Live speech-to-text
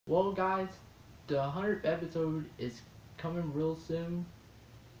Well, guys, the 100th episode is coming real soon,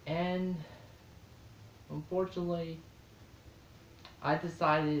 and unfortunately, I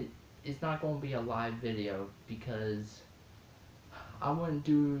decided it's not going to be a live video because I wouldn't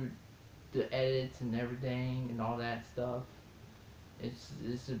do the edits and everything and all that stuff. It's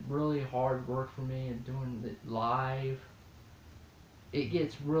really hard work for me and doing it live. It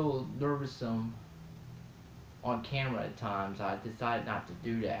gets real nervousome on camera at times. I decided not to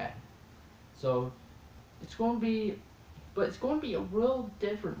do that. So it's going to be, but it's going to be a real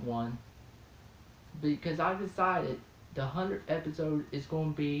different one because I decided the 100th episode is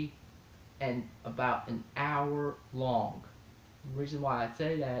going to be about an hour long. The reason why I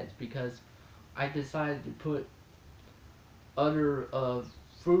say that is because I decided to put other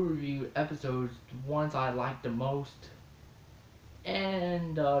food review episodes, the ones I like the most,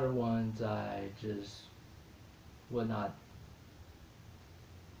 and the other ones I just would not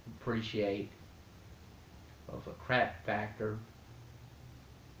appreciate of a crap factor.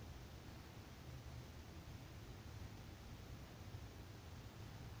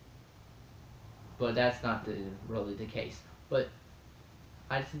 But that's not really the case. But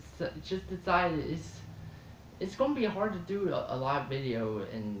I just decided it's gonna be hard to do a live video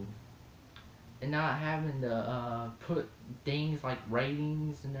and not having to put things like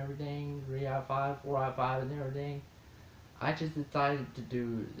ratings and everything, 3 out of 5, 4 out of 5, and everything. I just decided to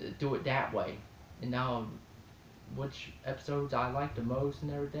do it that way, and now which episodes I like the most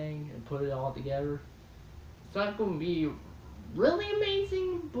and everything, and put it all together. It's not gonna be really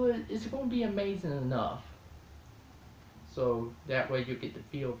amazing, but it's gonna be amazing enough. So that way you get the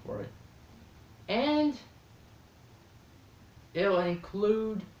feel for it, and it'll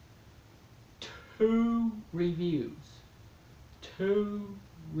include two reviews. Two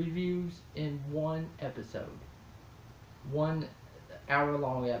reviews in one episode. 1 hour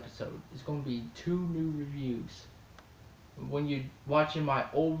long episode. It's going to be two new reviews. When you're watching my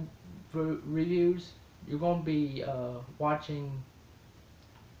old reviews, you're going to be watching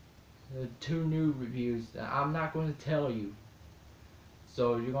two new reviews. I'm not going to tell you.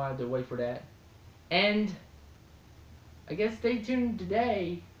 So you're going to have to wait for that. And I guess stay tuned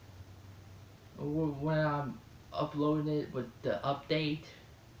today when I'm uploading it with the update.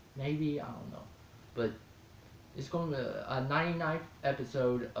 Maybe, I don't know. But it's going to be a 99th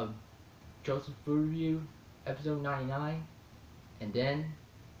episode of Joseph Food Review, episode 99. And then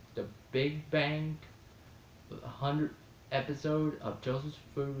the Big Bang 100th episode of Joseph's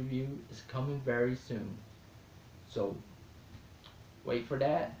Food Review is coming very soon. So wait for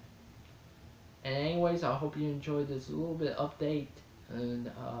that. And anyways, I hope you enjoyed this little bit update and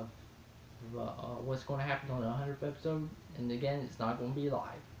what's going to happen on the 100th episode. And again, it's not going to be live.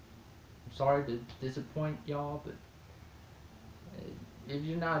 I'm sorry to disappoint y'all, but if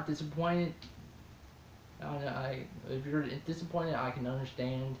you're not disappointed, if you're disappointed, I can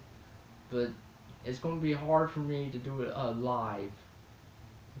understand. But it's going to be hard for me to do it live,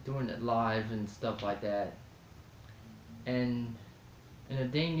 doing it live and stuff like that. And the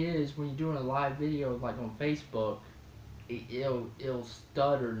thing is, when you're doing a live video like on Facebook, it'll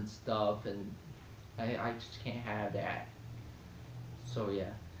stutter and stuff, and I just can't have that. So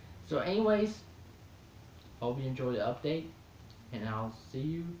yeah. So anyways, hope you enjoyed the update, and I'll see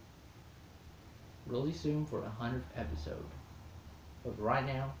you really soon for the 100th episode. But right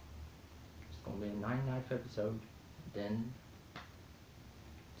now, it's gonna be a 99th episode, then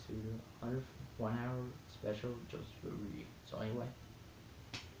to the 100th 1 hour special Joseph review. So anyway,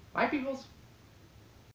 bye peoples.